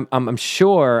 So I'm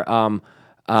sure.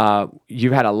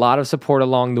 You've had a lot of support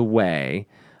along the way.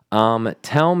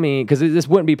 Tell me, because this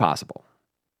wouldn't be possible,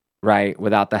 right,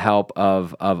 without the help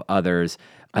of others.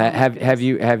 Have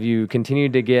you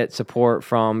continued to get support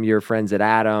from your friends at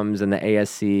Adams and the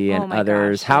ASC and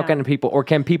others? How can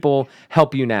people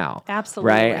help you now?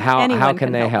 Absolutely. Right? How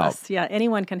can they help? Us. Yeah,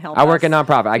 anyone can help. I work in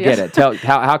nonprofit. I get it.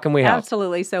 How can we help?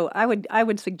 Absolutely. So I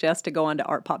would suggest to go onto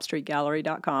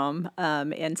artpopstreetgallery.com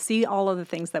and see all of the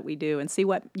things that we do and see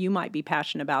what you might be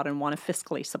passionate about and want to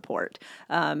fiscally support.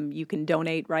 You can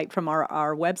donate right from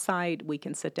our website. We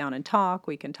can sit down and talk.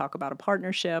 We can talk about a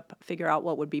partnership, figure out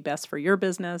what would be best for your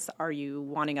business. Are you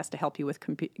wanting us to help you with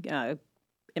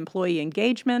employee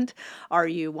engagement? Are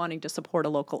you wanting to support a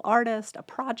local artist, a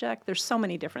project? There's so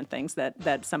many different things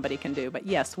that somebody can do. But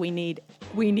yes, we need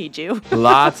you.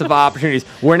 Lots of opportunities.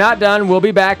 We're not done. We'll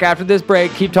be back after this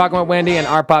break. Keep talking with Wendy and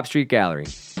Art Pop Street Gallery.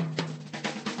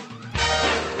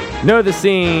 Know the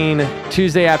Scene,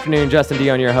 Tuesday afternoon. Justin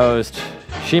Dion, your host.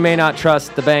 She may not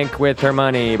trust the bank with her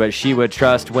money, but she would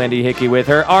trust Wendy Hickey with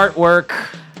her artwork.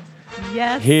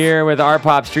 Yes. Here with Art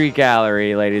Pop Street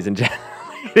Gallery, ladies and gentlemen.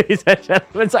 Ladies and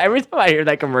gentlemen. So every time I hear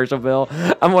that commercial, Bill,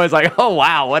 I'm always like, oh,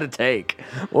 wow, what a take.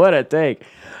 What a take.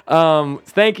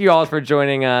 Thank you all for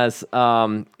joining us.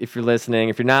 If you're listening,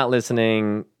 if you're not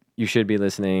listening, you should be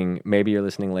listening. Maybe you're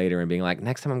listening later and being like,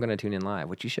 next time I'm going to tune in live,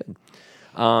 which you should.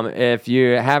 If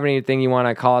you have anything you want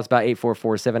to call us about,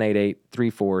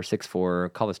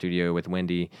 844-788-3464. Call the studio with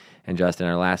Wendy and Justin.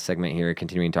 Our last segment here,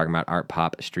 continuing talking about Art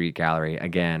Pop Street Gallery.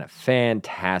 Again,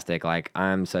 fantastic. Like,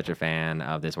 I'm such a fan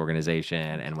of this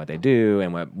organization and what they do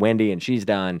and what Wendy and she's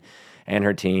done and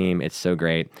her team. It's so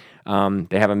great.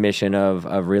 They have a mission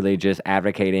of really just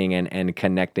advocating and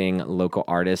connecting local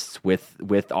artists with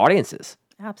audiences.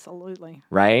 Absolutely.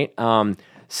 Right?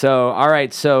 So, all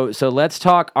right. So let's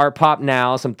talk Art Pop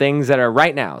now, some things that are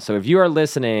right now. So if you are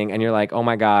listening and you're like, oh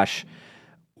my gosh,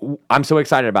 I'm so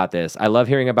excited about this. I love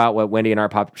hearing about what Wendy and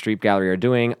Art Pop Street Gallery are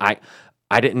doing. I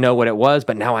didn't know what it was,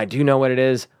 but now I do know what it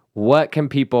is. What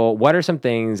are some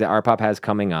things that Art Pop has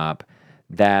coming up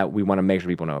that we want to make sure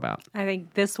people know about? I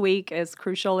think this week is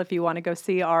crucial if you want to go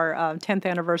see our 10th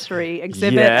anniversary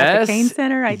exhibit at the Cain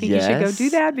Center. I think you should go do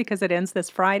that because it ends this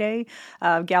Friday.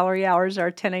 Gallery hours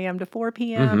are 10 a.m. to 4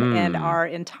 p.m. And our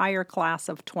entire class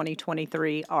of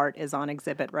 2023 art is on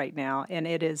exhibit right now. And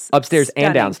it is upstairs stunning.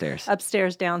 And downstairs.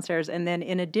 Upstairs, downstairs. And then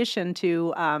in addition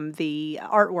to the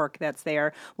artwork that's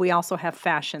there, we also have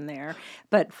fashion there.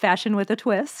 But fashion with a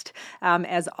twist,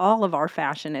 as all of our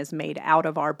fashion is made out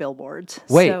of our billboards.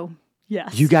 Wait. So,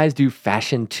 yes. You guys do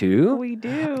fashion too? We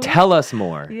do. Tell us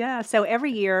more. Yeah. So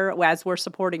every year, as we're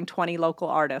supporting 20 local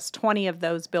artists, 20 of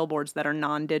those billboards that are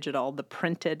non-digital, the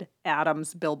printed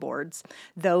Adams billboards,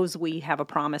 those we have a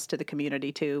promise to the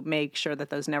community to make sure that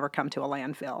those never come to a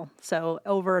landfill. So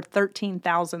over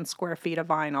 13,000 square feet of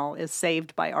vinyl is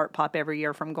saved by Art Pop every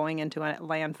year from going into a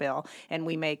landfill. And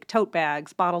we make tote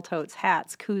bags, bottle totes,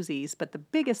 hats, koozies. But the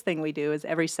biggest thing we do is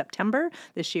every September,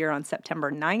 this year on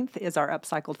September 9th, is our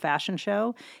Upcycled Fashion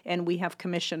Show. And we have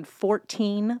commissioned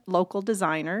 14 local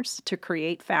designers to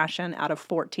create fashion out of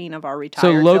 14 of our retired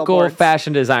So local billboards.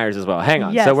 fashion designers as well. Hang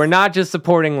on. Yes. So we're not just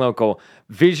supporting local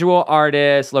visual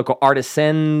artists, local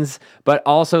artisans, but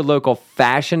also local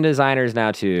fashion designers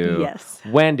now too. Yes.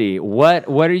 Wendy, what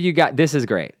are you got? This is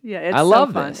great. Yeah, it's I love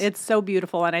so fun. this. It's so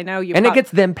beautiful, and I know you. And it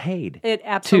gets them paid. It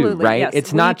absolutely, too, right? yes.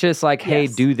 It's not just like, hey,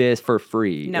 yes. do this for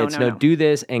free. No, it's no. do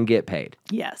this and get paid.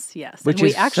 Yes, yes. Which and we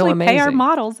is so actually pay our amazing.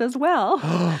 models as well.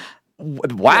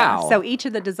 Wow. Yeah, so each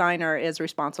of the designer is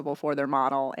responsible for their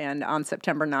model, and on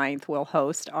September 9th, we'll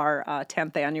host our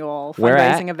 10th annual Where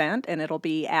at? fundraising event, and it'll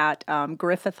be at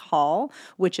Griffith Hall,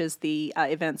 which is the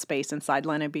event space inside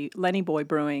Lenny Boy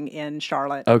Brewing in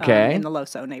Charlotte, Okay. in the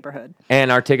Loso neighborhood.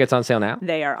 And our tickets on sale now?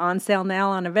 They are on sale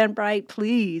now on Eventbrite.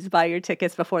 Please buy your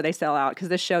tickets before they sell out, because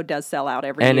this show does sell out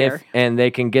every year. And they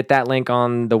can get that link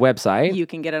on the website. You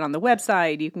can get it on the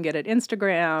website. You can get it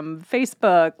Instagram,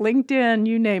 Facebook, LinkedIn,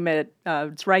 you name it.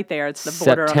 It's right there. It's the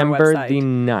border September on our website. the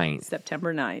 9th.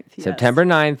 September 9th. Yes. September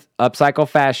 9th, Upcycle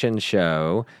Fashion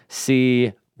Show.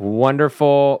 See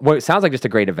wonderful, well, it sounds like just a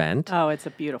great event. Oh, it's a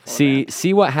beautiful event.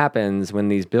 See what happens when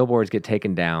these billboards get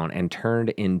taken down and turned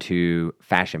into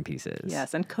fashion pieces.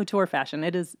 Yes, and couture fashion.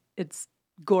 It's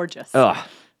gorgeous. Ugh.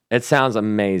 It sounds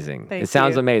amazing. Thank it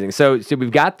sounds you. amazing. So we've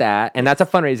got that, and that's a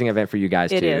fundraising event for you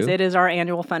guys too. It is. It is our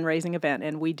annual fundraising event,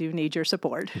 and we do need your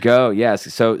support. Go,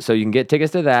 yes. So you can get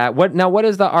tickets to that. What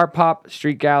is the Art Pop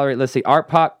Street Gallery? Let's see,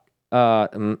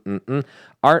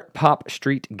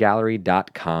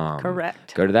 artpopstreetgallery.com.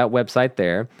 Correct. Go to that website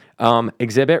there.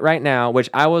 Exhibit right now, which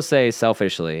I will say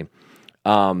selfishly,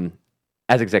 as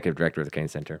executive director of the Cain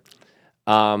Center,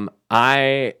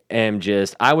 I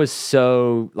was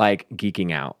so like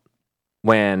geeking out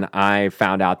when I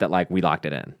found out that like we locked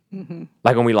it in. Mm-hmm.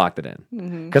 Like when we locked it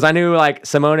in. Because I knew like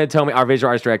Simone had told me, our visual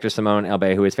arts director, Simone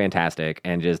Elbay, who is fantastic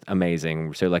and just amazing.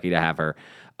 We're so lucky to have her.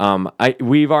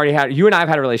 We've already had, you and I have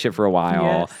had a relationship for a while.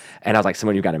 Yes. And I was like,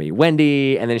 Simone, you've got to meet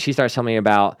Wendy. And then she starts telling me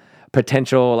about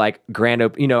potential like grand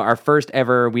our first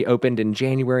ever, we opened in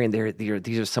January, and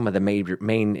these are some of the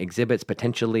main exhibits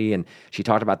potentially. And she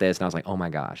talked about this, and I was like, oh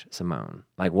my gosh, Simone,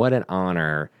 like what an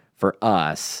honor for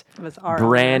us, It was our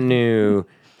brand honor. new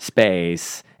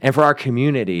space, and for our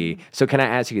community. So can I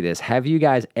ask you this? Have you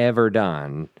guys ever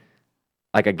done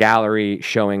like a gallery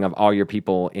showing of all your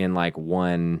people in like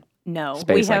one No,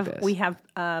 space we like have this? we have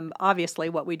obviously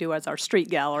what we do as our street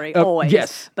gallery Oh, always.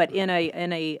 yes. But in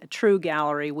a true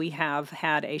gallery, we have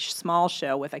had a small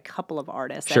show with a couple of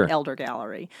artists Sure. at Elder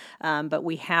Gallery, but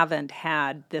we haven't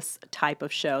had this type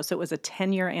of show. So it was a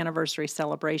 10-year anniversary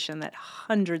celebration that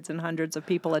hundreds and hundreds of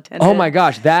people attended. Oh my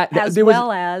gosh, as it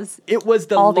well as was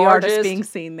the all the largest artists being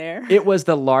seen there. It was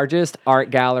the largest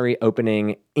art gallery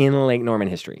opening in Lake Norman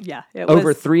history. Yeah,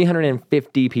 Over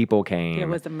 350 people came. It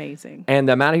was amazing. And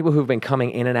the amount of people who've been coming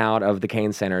in and out of the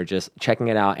Cain Center, just checking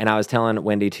it out. And I was telling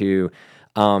Wendy too,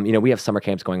 we have summer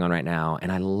camps going on right now, and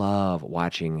I love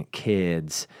watching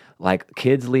kids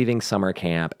leaving summer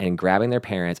camp and grabbing their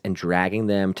parents and dragging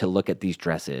them to look at these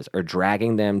dresses or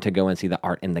dragging them to go and see the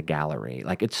art in the gallery.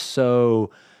 Like it's so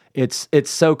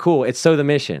cool. It's so the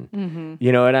mission. Mm-hmm.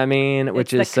 You know what I mean?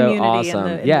 Which It's is the so community awesome.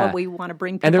 and yeah. what we want to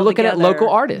bring people And they're looking at together. local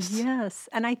artists. Yes.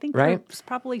 And I think Right? they're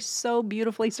probably so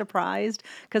beautifully surprised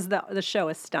because the show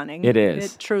is stunning. It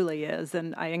is. It truly is.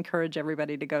 And I encourage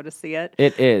everybody to go to see it.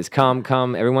 It is. Come,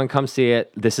 everyone come see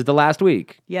it. This is the last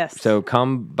week. Yes. So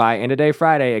come by end of day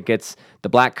Friday. The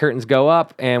black curtains go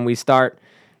up and we start,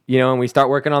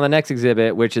 working on the next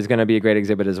exhibit, which is going to be a great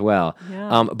exhibit as well.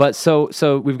 Yeah. But so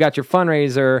we've got your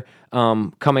fundraiser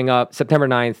coming up September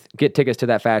 9th. Get tickets to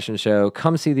that fashion show.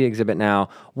 Come see the exhibit now.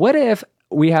 What if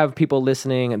we have people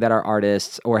listening that are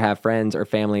artists or have friends or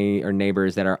family or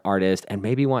neighbors that are artists and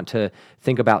maybe want to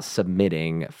think about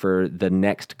submitting for the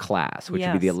next class, which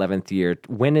would be the 11th year.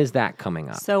 When is that coming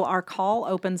up? So our call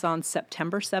opens on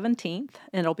September 17th,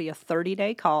 and it'll be a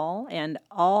 30-day call, and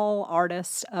all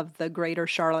artists of the greater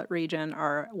Charlotte region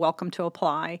are welcome to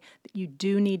apply. You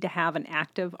do need to have an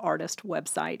active artist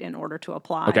website in order to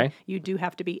apply. Okay. You do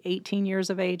have to be 18 years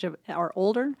of age or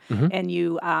older, and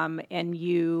you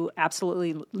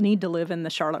absolutely need to live in the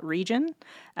Charlotte region.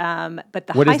 But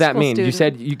the what high does that school mean?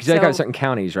 Student, You said got certain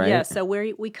counties, right? Yeah, so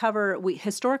we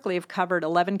historically have covered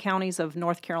 11 counties of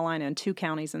North Carolina and 2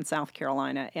 counties in South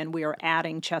Carolina, and we are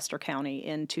adding Chester County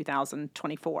in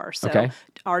 2024. So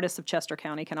artists of Chester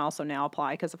County can also now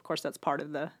apply because, of course, that's part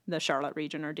of the Charlotte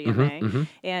region or DMA.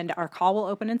 And our call will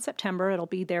open in September. It'll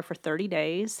be there for 30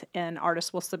 days, and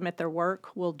artists will submit their work.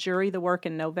 We'll jury the work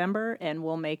in November, and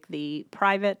we'll make the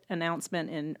private announcement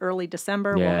in early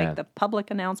December. Yeah. We'll make the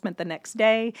public announcement the next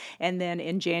day, and then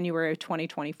in January of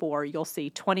 2024, you'll see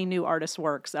 20 new artist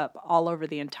works up all over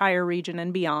the entire region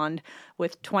and beyond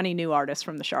with 20 new artists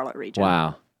from the Charlotte region.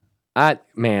 Wow. I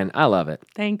love it.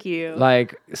 Thank you.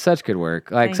 Like, such good work.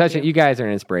 Like, Thank you guys are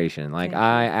an inspiration. Like,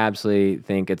 I absolutely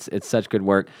think it's such good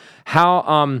work.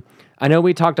 How, I know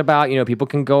we talked about, people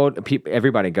can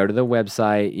everybody go to the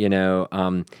website,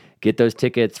 get those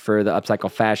tickets for the Upcycle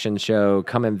Fashion Show,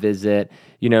 come and visit.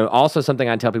 Also something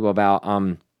I tell people about,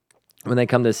 when they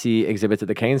come to see exhibits at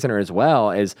the Kane Center as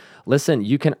well is, listen,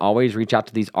 you can always reach out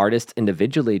to these artists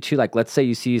individually too. Like, let's say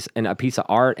you see a piece of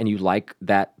art and you like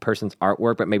that person's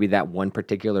artwork, but maybe that one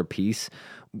particular piece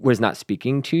was not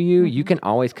speaking to you. You can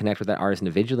always connect with that artist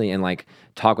individually and like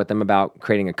talk with them about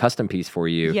creating a custom piece for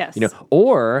you. Yes.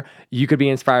 Or you could be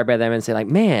inspired by them and say like,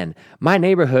 man, my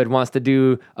neighborhood wants to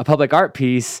do a public art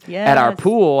piece at our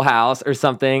pool house or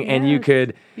something. And you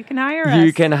can hire us.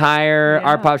 You can hire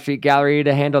Art Pop Street Gallery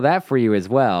to handle that for you as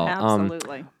well.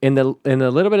 Absolutely. In the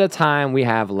little bit of time we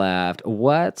have left,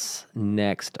 what's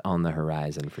next on the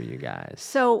horizon for you guys?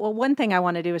 So, one thing I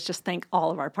want to do is just thank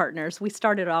all of our partners. We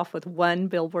started off with one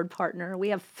Billboard partner. We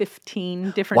have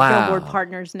 15 different Billboard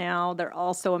partners now. They're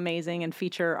all so amazing and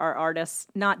feature our artists,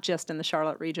 not just in the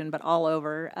Charlotte region, but all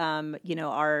over.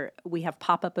 We have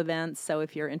pop-up events. So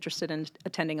if you're interested in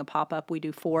attending a pop-up, we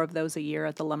do 4 of those a year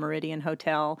at the Le Méridien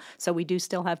Hotel. So we do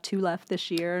still have 2 left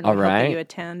this year. And we hope that you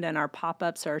attend. And our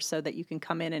pop-ups are so that you can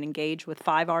come in and engage with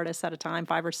 5 artists at a time,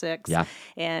 5 or 6,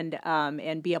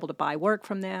 and be able to buy work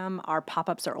from them. Our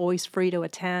pop-ups are always free to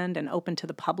attend and open to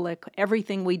the public.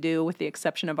 Everything we do, with the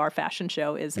exception of our fashion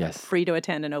show, is free to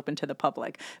attend and open to the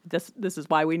public. This is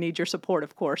why we need your support,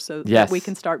 of course, so that we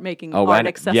can start making art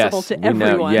accessible to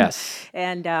everyone.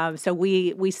 And so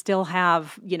we still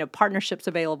have partnerships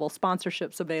available,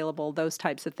 sponsorships available, those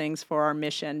types of things for our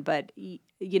mission. But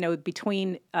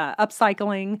between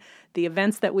upcycling, the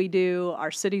events that we do,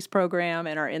 our cities program,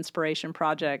 and our inspiration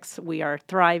projects, we are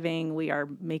thriving. We are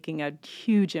making a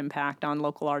huge impact on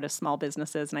local artists, small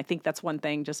businesses. And I think that's one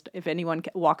thing, just if anyone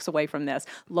walks away from this,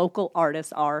 local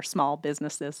artists are small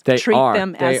businesses. Treat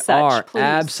them as such, please.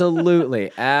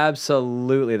 Absolutely.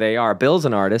 Absolutely, they are. Bill's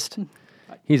an artist.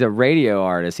 He's a radio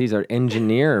artist. He's an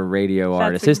engineer radio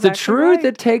artist. It's the truth. Right.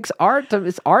 It takes art.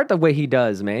 It's art the way he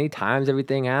does, man. He times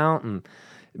everything out and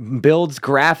builds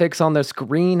graphics on the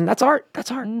screen, and that's art.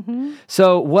 That's art.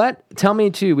 So tell me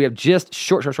too, we have just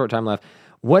short time left.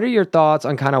 What are your thoughts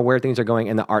on kind of where things are going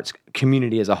in the arts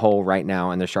community as a whole right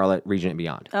now in the Charlotte region and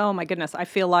beyond? Oh, my goodness. I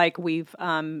feel like we've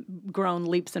grown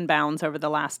leaps and bounds over the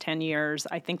last 10 years.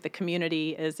 I think the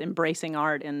community is embracing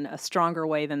art in a stronger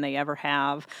way than they ever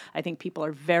have. I think people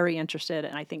are very interested,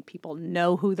 and I think people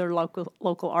know who their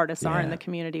local artists are in the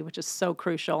community, which is so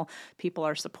crucial. People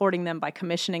are supporting them by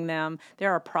commissioning them.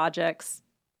 There are projects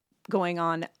going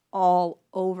on all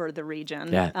over the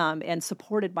region and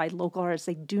supported by local artists.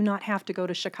 They do not have to go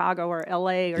to Chicago or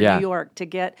LA or New York to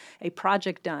get a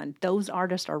project done. Those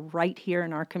artists are right here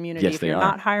in our community. Yes, if you're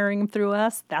not hiring them through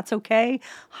us, that's okay.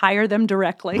 Hire them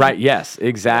directly. Right, yes,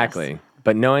 exactly. Yes.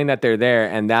 But knowing that they're there,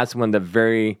 and that's one of the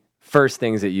very first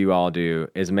things that you all do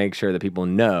is make sure that people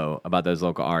know about those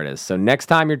local artists. So next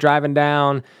time you're driving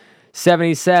down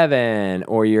 77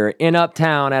 or you're in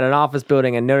Uptown at an office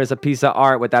building and notice a piece of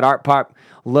art with that Art Pop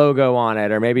logo on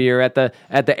it, or maybe you're at the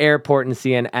airport and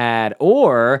see an ad,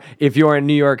 or if you're in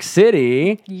New York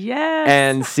City, yes,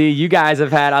 and see, you guys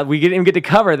have had, we didn't even get to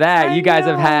cover that. You guys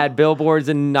have had billboards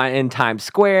in Times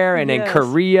Square and in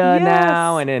Korea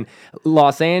now, and in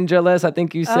Los Angeles, I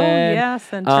think you said. Oh, yes,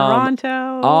 and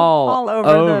Toronto, all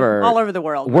over the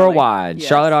world. Worldwide. Really. Yes.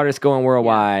 Charlotte Artists going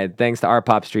worldwide, thanks to our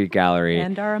Pop Street Gallery.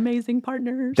 And our amazing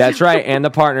partners. That's right, and the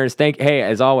partners. Hey,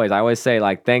 as always, I always say,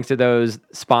 like, thanks to those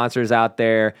sponsors out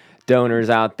there, donors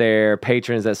out there,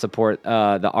 patrons that support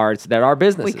the arts that are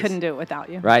businesses. We couldn't do it without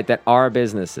you. Right, that are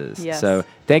businesses. Yes. So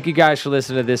thank you guys for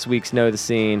listening to this week's Know the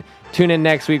Scene. Tune in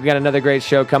next week. We got another great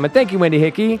show coming. Thank you, Wendy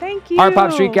Hickey. Thank you.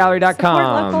 OurPopStreetGallery.com. Support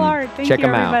local art. Thank Check you,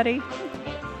 them everybody. Out.